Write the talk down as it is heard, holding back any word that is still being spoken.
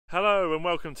Hello and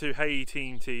welcome to Hey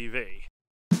Team TV.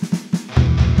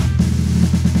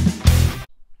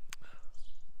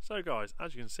 So guys,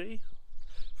 as you can see,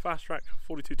 fastrac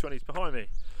 4220 is behind me.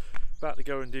 About to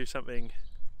go and do something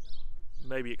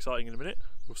maybe exciting in a minute.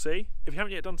 We'll see. If you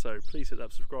haven't yet done so, please hit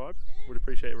that subscribe. Would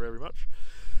appreciate it very much.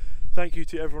 Thank you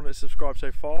to everyone that's subscribed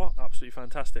so far. Absolutely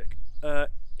fantastic.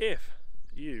 If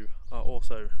you are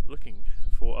also looking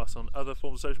for us on other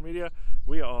forms of social media,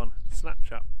 we are on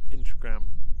Snapchat, Instagram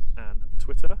and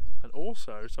Twitter, and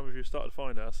also some of you have started to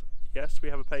find us. Yes, we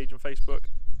have a page on Facebook.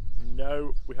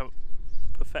 No, we haven't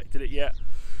perfected it yet,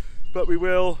 but we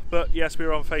will. But yes,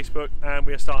 we're on Facebook and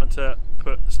we are starting to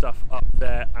put stuff up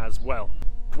there as well.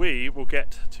 We will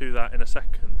get to that in a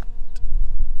second.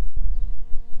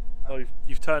 Oh,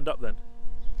 you've turned up then?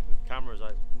 The camera's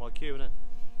out. My cue, innit?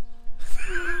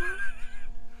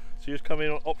 So you just come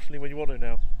in optionally when you want to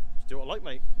now? Just do what I like,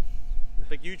 mate.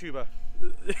 Big YouTuber.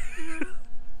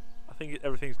 I think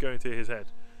everything's going to his head.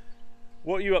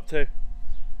 What are you up to?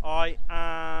 I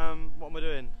am... What am I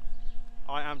doing?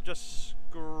 I am just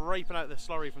scraping out the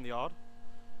slurry from the yard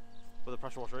where the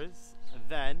pressure washer is. And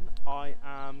then I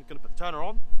am going to put the turner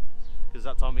on, because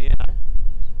that time of year now.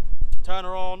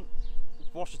 Turner on,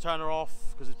 wash the turner off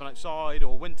because it's been outside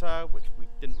or winter, which we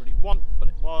didn't really want, but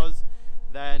it was.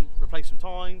 Then replace some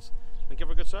tines and give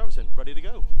her a good servicing, ready to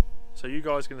go. So you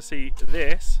guys are going to see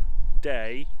this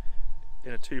day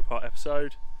in a two-part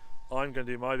episode. I'm going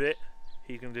to do my bit,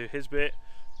 he's going to do his bit.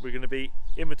 We're going to be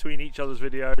in between each other's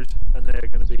videos and they're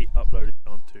going to be uploaded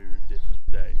on 2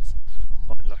 different days.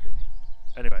 I'm lucky.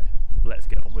 Anyway, let's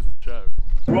get on with the show.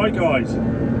 Right guys,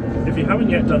 if you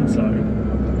haven't yet done so,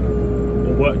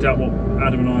 or worked out what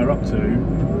Adam and I are up to,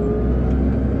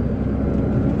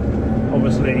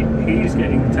 obviously he's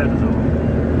getting the tethers on.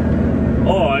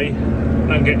 I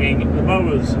am getting the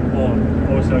mowers on.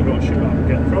 Obviously I've got to shoot up and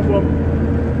get the front one,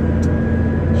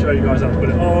 show you guys how to put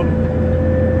it on,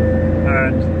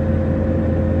 and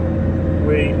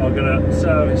we are going to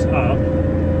service up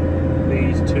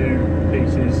these 2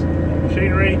 pieces of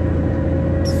machinery.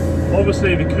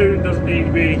 Obviously the Krone doesn't need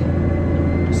to be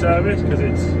serviced because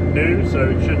it's new, so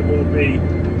it should all be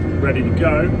ready to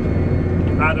go.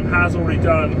 Adam has already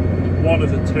done one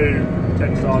of the 2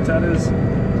 10-star tethers.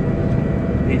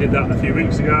 He did that a few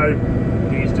weeks ago.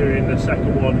 He's doing the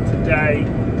second one today.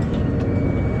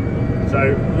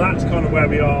 So that's kind of where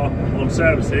we are on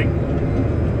servicing.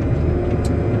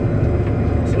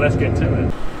 So let's get to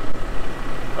it.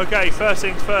 Okay, first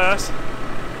things first,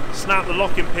 snap the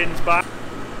locking pins back.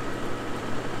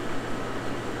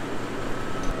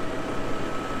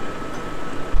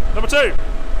 Number 2,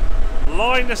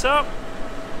 line this up,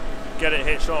 get it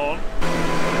hitched on.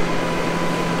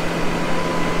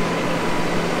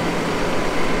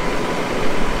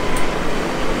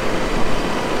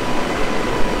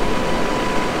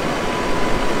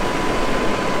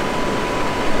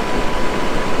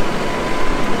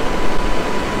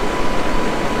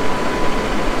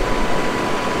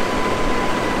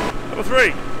 Number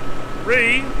 3,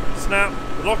 re-snap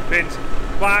the lock pins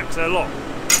back to the lock.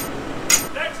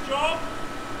 Next job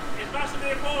is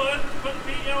massively important to put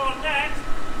the PTO on next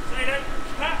so you don't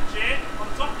catch it on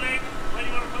the top link when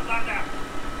you want to put that down.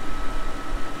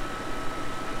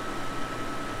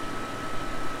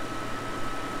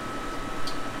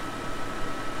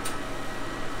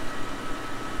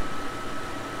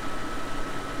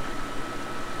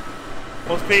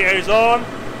 Once PTO's on,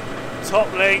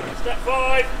 top link. Step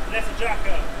 5, lift the jack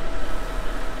up.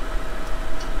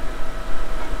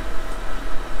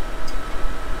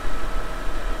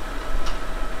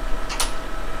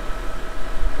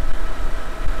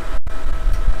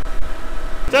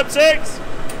 Step 6,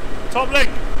 top link.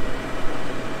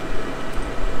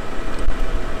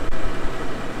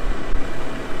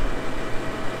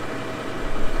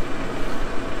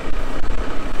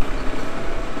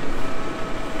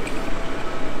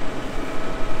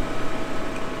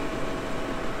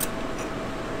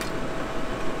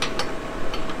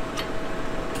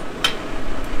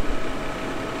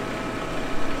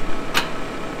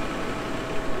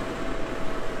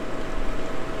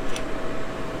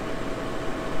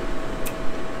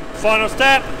 Final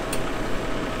step,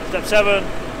 step 7,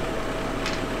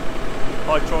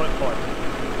 hydraulic pipe.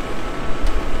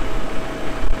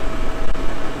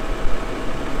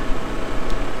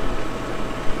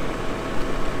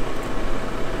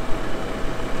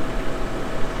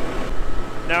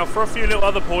 Now for a few little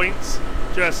other points,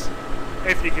 just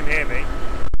if you can hear me.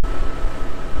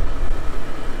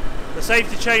 The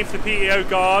safety chain for the PTO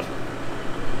guard,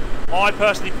 I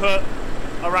personally put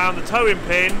around the towing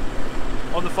pin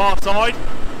on the far side,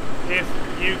 if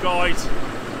you guys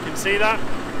can see that.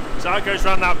 So that goes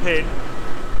around that pin.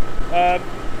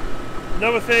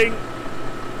 Another thing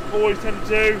I always tend to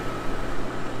do,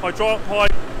 hydraulic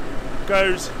pipe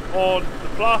goes on the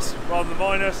plus rather than the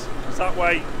minus, because that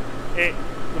way the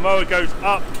mower goes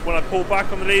up when I pull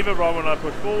back on the lever rather than when I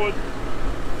push forward.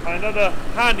 And another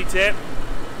handy tip,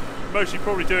 most of you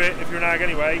probably do it if you're an ag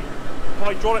anyway,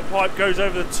 hydraulic pipe goes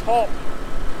over the top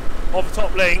of the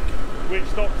top link, which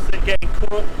stops it getting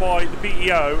caught by the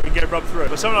PEO and get rubbed through.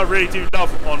 But something I really do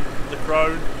love on the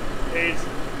Krone is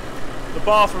the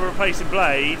bar for replacing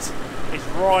blades is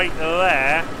right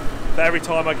there, but every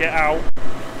time I get out,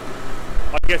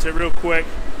 I can get to it real quick.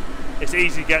 It's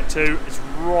easy to get to, it's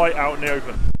right out in the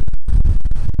open.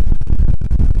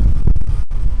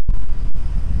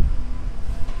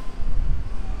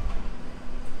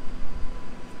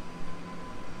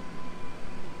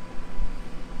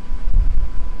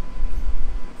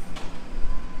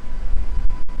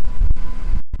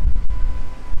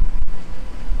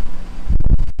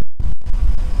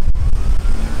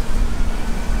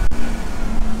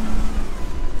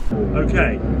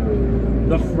 Okay,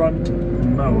 the front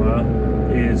mower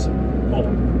is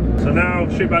on. So now,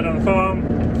 shoot back down the farm.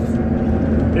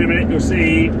 In a minute you'll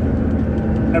see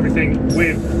everything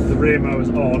with the rear mowers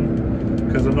on,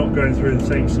 because I'm not going through the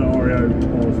same scenario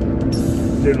of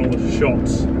doing all the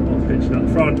shots of hitching at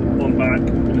the front, on back,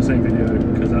 in the same video,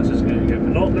 because that's just going to get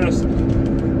monotonous.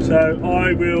 So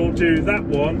I will do that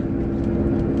one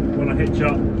when I hitch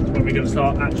up, when we're going to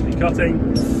start actually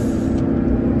cutting.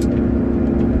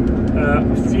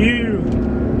 A few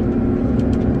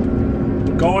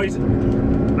guys,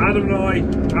 Adam and I,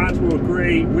 as will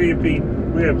agree, we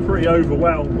are pretty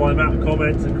overwhelmed by the amount of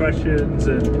comments and questions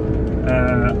and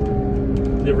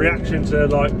the reaction to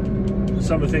like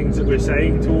some of the things that we're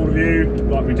saying to all of you.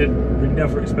 Like we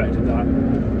never expected that.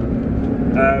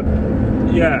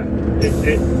 Yeah,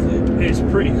 it's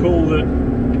pretty cool that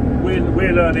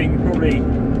we're learning probably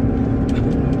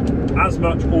as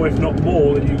much, or if not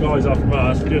more, than you guys are from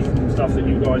us, just from stuff that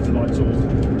you guys are like sort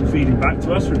of feeding back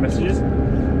to us through messages.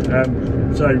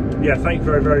 So yeah, thank you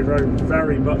very, very, very,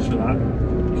 very much for that.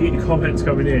 Keep your comments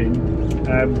coming in.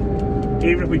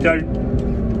 Even if we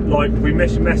don't, like, we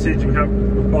miss your message and we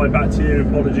haven't replied back to you,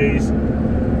 apologies.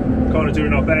 Kind of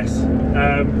doing our best,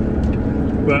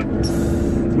 but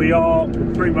we are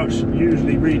pretty much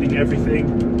usually reading everything.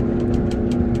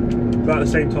 But at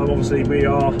the same time, obviously, we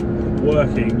are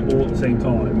working all at the same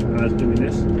time as doing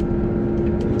this.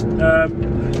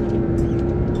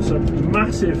 Some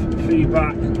massive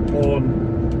feedback on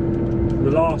the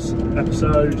last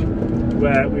episode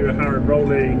where we were harrowing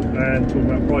rolling and talking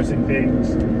about pricing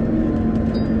things.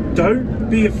 Don't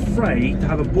be afraid to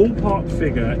have a ballpark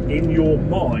figure in your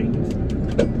mind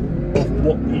of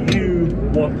what you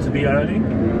want to be earning.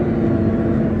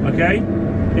 Okay?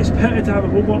 It's better to have a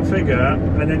ballpark figure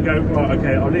and then go, right,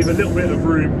 okay, I'll leave a little bit of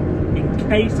room in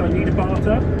case I need a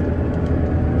barter,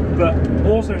 but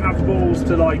also have the balls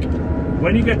to, like,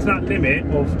 when you get to that limit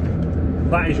of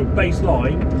that is your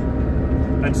baseline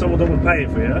and someone doesn't want to pay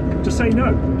it for you, just say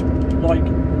no. Like,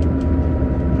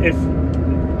 if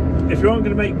you aren't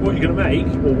going to make what you're going to make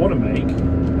or want to make,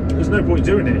 there's no point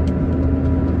doing it.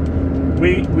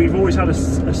 We've always had a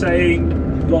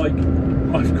saying, like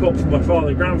I've got from my father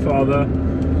and grandfather,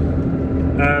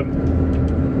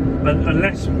 and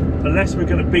unless we're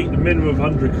going to beat the minimum of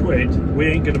 100 quid, we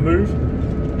ain't going to move,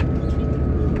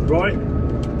 right?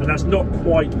 And that's not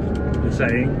quite the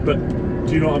saying, but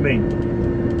do you know what I mean?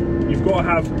 You've got to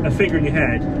have a figure in your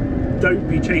head. Don't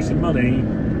be chasing money,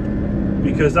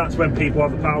 because that's when people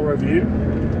have the power over you.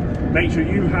 Make sure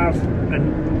you have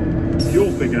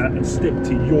your figure and stick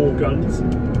to your guns,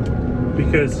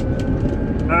 because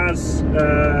as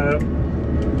I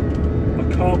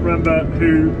can't remember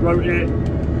who wrote it.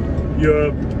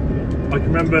 I can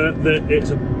remember that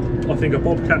it's I think a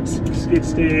Bobcat skid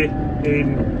steer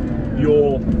in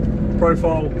your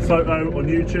profile photo on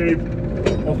YouTube.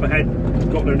 Off my head,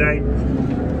 got no name,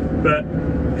 but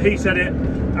he said it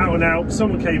out and out.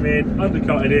 Someone came in,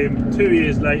 undercutted him. 2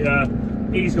 years later,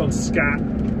 he's gone scat,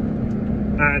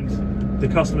 and the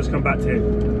customers come back to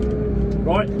him.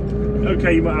 Right?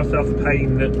 Okay, you might have to have the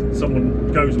pain that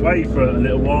someone goes away for a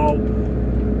little while,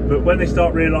 but when they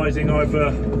start realising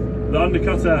either the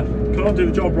undercutter can't do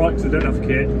the job right because they don't have the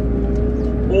kit,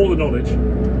 or the knowledge,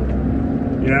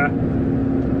 yeah,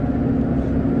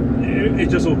 it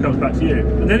just all comes back to you.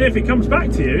 And then if it comes back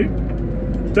to you,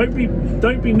 don't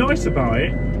be nice about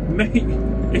it.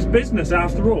 It's business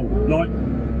after all. Like,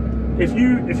 if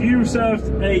you served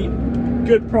a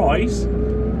good price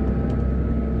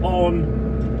on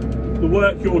the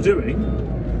work you're doing,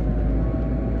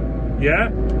 yeah,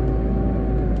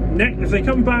 if they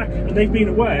come back and they've been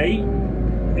away,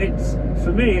 it's,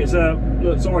 for me, it's a,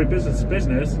 look, sorry, business is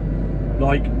business.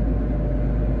 Like,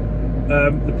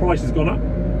 the price has gone up.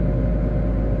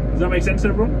 Does that make sense to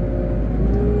everyone?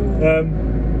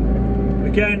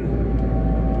 Again,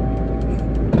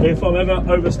 if I'm ever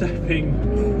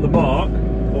overstepping the mark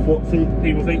of what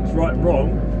people think is right and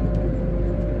wrong,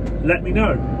 let me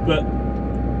know. But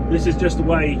this is just the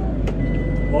way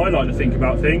I like to think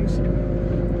about things,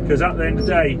 because at the end of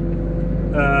the day,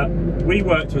 we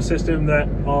work to a system that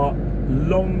our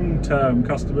long-term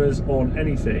customers on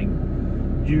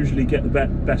anything usually get the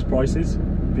best prices,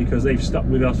 because they've stuck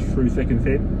with us through thick and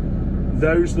thin.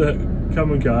 Those that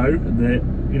come and go, and they're,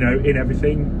 you know, in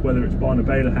everything, whether it's buying a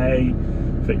bale of hay,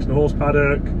 fixing a horse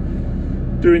paddock,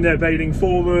 doing their baling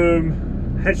for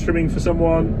them, hedge trimming for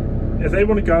someone, if they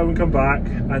want to go and come back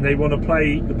and they want to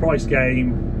play the price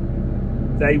game,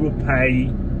 they will pay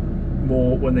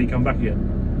more when they come back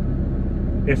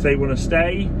again. If they want to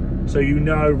stay, so you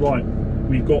know, right,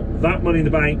 we've got that money in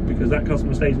the bank because that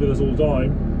customer stays with us all the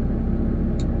time,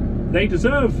 they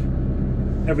deserve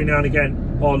every now and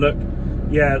again, oh look,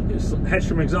 yeah, it's hedge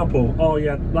trim example, oh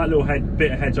yeah, that little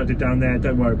bit of hedge I did down there,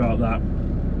 don't worry about that.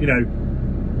 You know,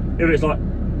 if it's like,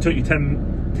 took you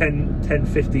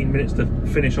 10-15 minutes to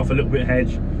finish off a little bit of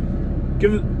hedge,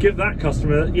 give that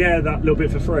customer, yeah, that little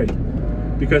bit for free,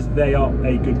 because they are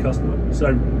a good customer.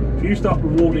 So if you start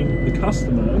rewarding the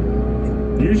customer,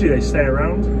 usually they stay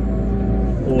around,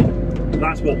 or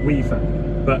that's what we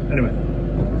found. But anyway,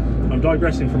 I'm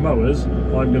digressing from mowers.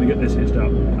 I'm going to get this hitched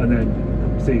up and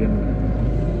then see you in a minute.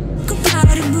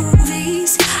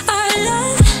 Movies, our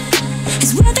love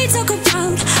is what they talk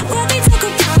about, what they talk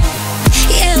about.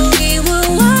 Yeah, we were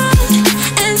wild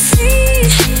and free,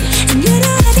 and you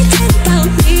know everything about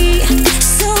me.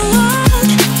 So wild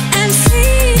and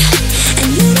free,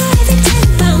 and you know everything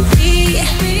about me.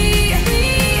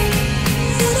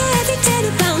 You know everything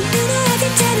about, you know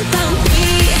everything about me.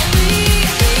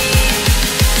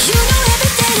 You know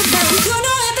everything about, you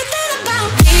know everything about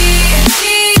me.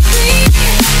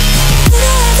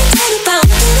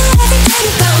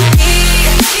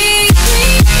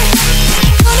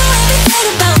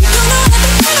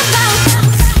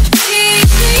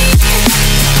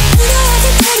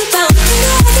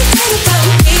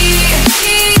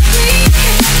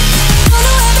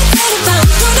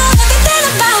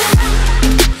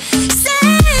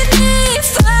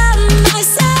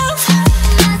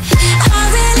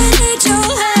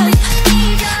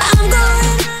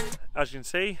 As you can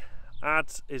see,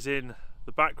 Ads is in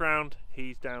the background.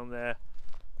 He's down there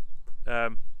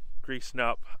greasing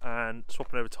up and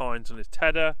swapping over tines on his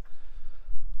tedder.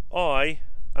 I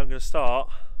am going to start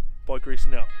by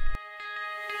greasing up.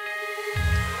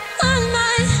 On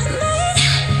my mind,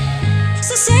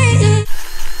 so say it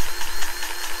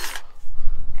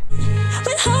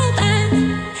with hope, and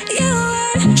you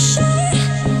were sure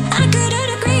I couldn't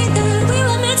agree that we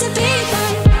were meant to be,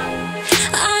 but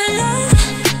our love.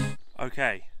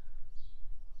 Okay,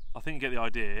 I think you get the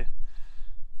idea.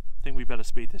 I think we better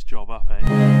speed this job up, eh?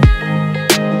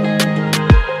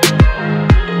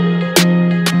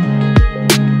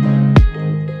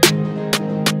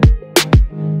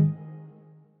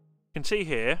 You can see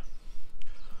here,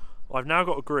 I've now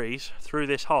got to grease through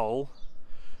this hole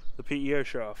the PTO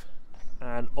shaft,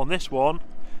 and on this one,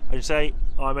 as you say,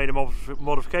 I made a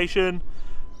modification,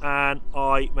 and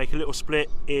I make a little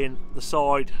split in the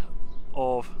side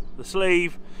of the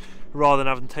sleeve rather than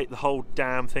having to take the whole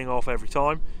damn thing off every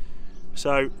time.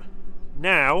 So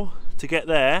now to get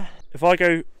there, if I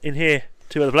go in here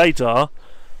to where the blades are,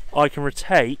 I can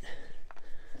rotate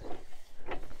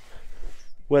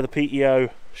where the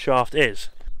PTO shaft is.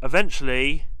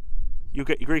 Eventually you'll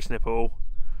get your grease nipple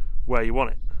where you want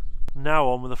it. Now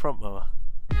on with the front mower.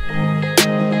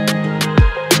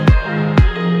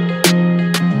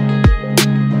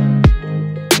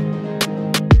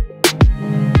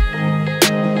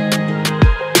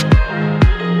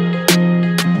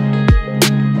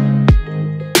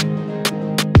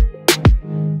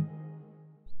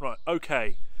 Right,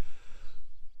 okay,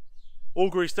 all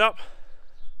greased up,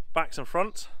 backs and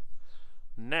fronts.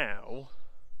 Now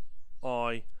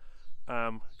I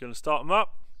am going to start them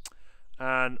up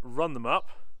and run them up,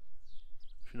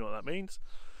 if you know what that means.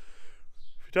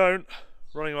 If you don't,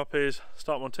 running them up is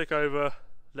start them on tick over,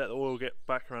 let the oil get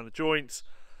back around the joints,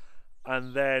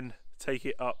 and then take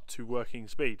it up to working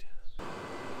speed.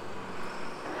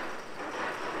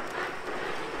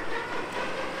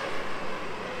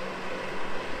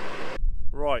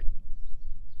 Right,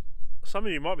 some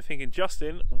of you might be thinking,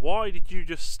 Justin, why did you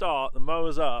just start the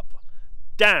mowers up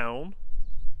down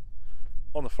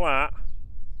on the flat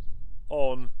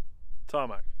on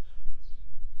tarmac.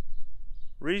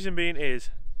 Reason being is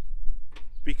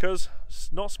because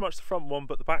not so much the front one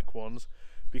but the back ones,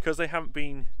 because they haven't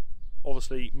been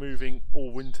obviously moving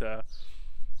all winter.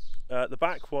 The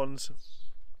back ones,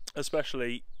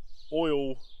 especially,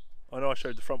 oil. I know I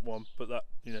showed the front one, but that,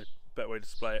 you know, better way to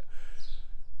display it.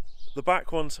 The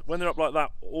back ones, when they're up like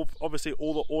that, obviously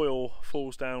all the oil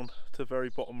falls down to the very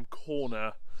bottom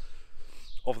corner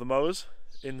of the mowers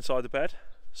inside the bed.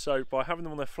 So by having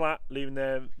them on their flat, leaving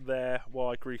them there while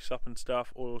I grease up and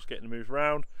stuff, oil's getting moved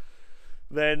around.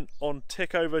 Then on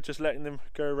tick over, just letting them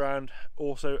go around,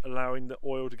 also allowing the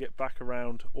oil to get back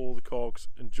around all the cogs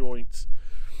and joints,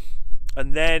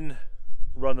 and then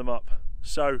run them up.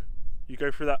 So you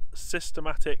go through that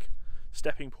systematic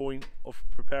stepping point of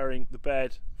preparing the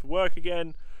bed for work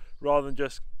again, rather than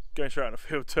just going straight out in the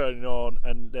field, turning on,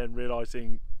 and then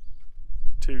realising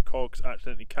two cogs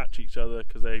accidentally catch each other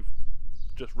because they've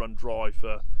just run dry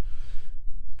for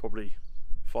probably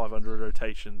 500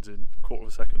 rotations in a quarter of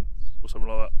a second or something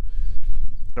like that.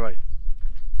 Anyway,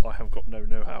 I haven't got no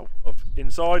know-how of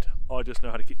inside, I just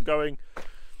know how to keep them going.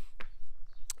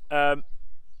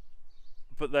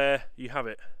 But there you have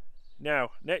it.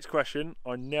 Now, next question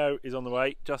I know is on the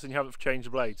way. Justin, you haven't changed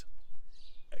the blades.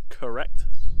 Correct.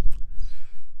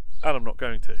 And I'm not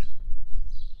going to.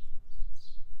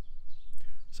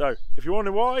 So, if you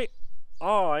wonder why,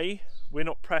 we're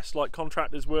not pressed like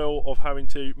contractors will of having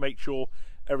to make sure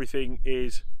everything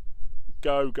is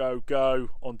go, go, go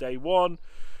on day one.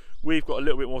 We've got a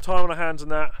little bit more time on our hands than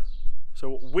that. So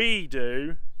what we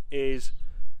do is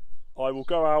I will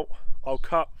go out, I'll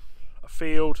cut a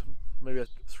field, maybe a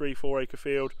 3-4 acre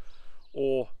field,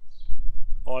 or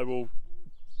I will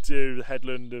do the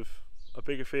headland of a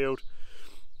bigger field,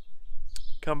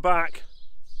 come back,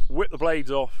 whip the blades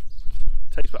off,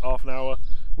 takes about half an hour,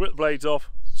 whip the blades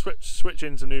off, switch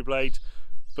into new blades.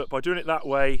 But by doing it that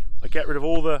way, I get rid of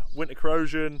all the winter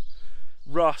corrosion,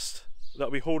 rust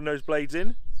that'll be holding those blades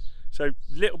in. So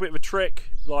little bit of a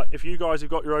trick, like if you guys have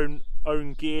got your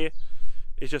own gear,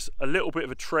 it's just a little bit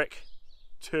of a trick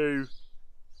to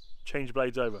change the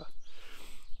blades over.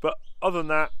 But other than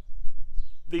that,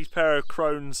 these pair of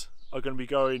Krones are going to be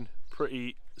going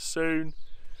pretty soon.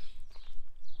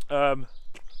 The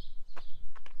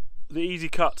easy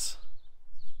cuts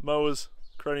mowers,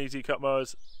 Krone easy cut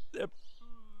mowers,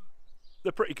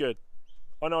 they're pretty good.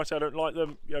 I know I say I don't like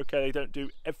them. Okay, they don't do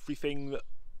everything that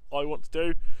I want to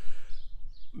do.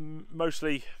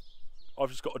 Mostly I've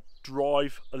just got to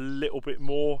drive a little bit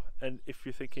more, and if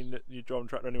you're thinking that you're driving a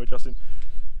tractor anyway, Justin,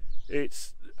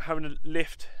 it's having to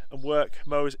lift and work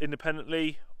mowers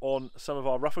independently on some of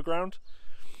our rougher ground.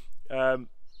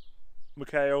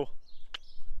 McHale,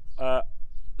 the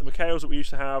McHales that we used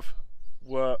to have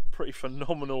were pretty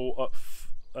phenomenal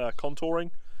at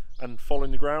contouring and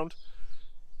following the ground.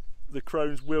 The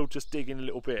Krones will just dig in a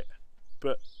little bit,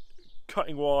 but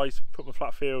cutting wise, put my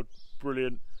flat field,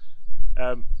 brilliant.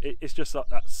 It's just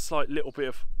that slight little bit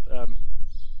of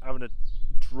having to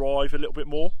drive a little bit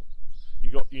more. You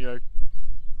got, you know,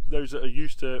 those that are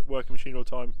used to working machine all the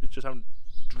time, it's just having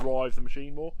to drive the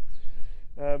machine more.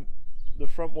 The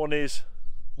front one is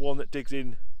one that digs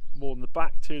in more than the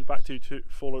back two. The back two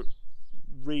follow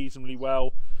reasonably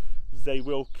well. They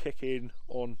will kick in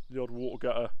on the odd water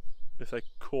gutter if they're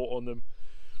caught on them,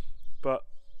 but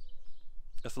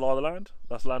that's the lie of the land.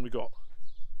 That's the land we got.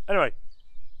 Anyway,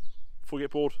 before we get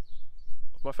bored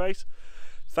of my face,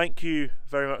 thank you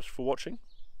very much for watching.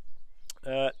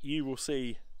 You will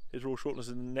see his raw shortness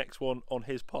in the next one on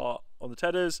his part on the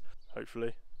tedders,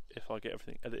 hopefully, if I get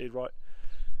everything edited right.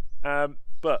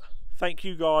 But thank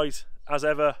you guys as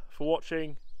ever for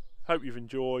watching. Hope you've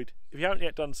enjoyed. If you haven't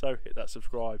yet done so, hit that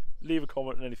subscribe, leave a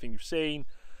comment on anything you've seen,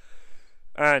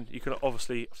 and you can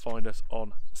obviously find us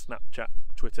on Snapchat,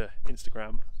 Twitter,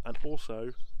 Instagram, and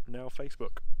also now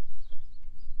Facebook.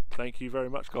 Thank you very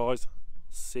much, guys.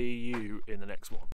 See you in the next one.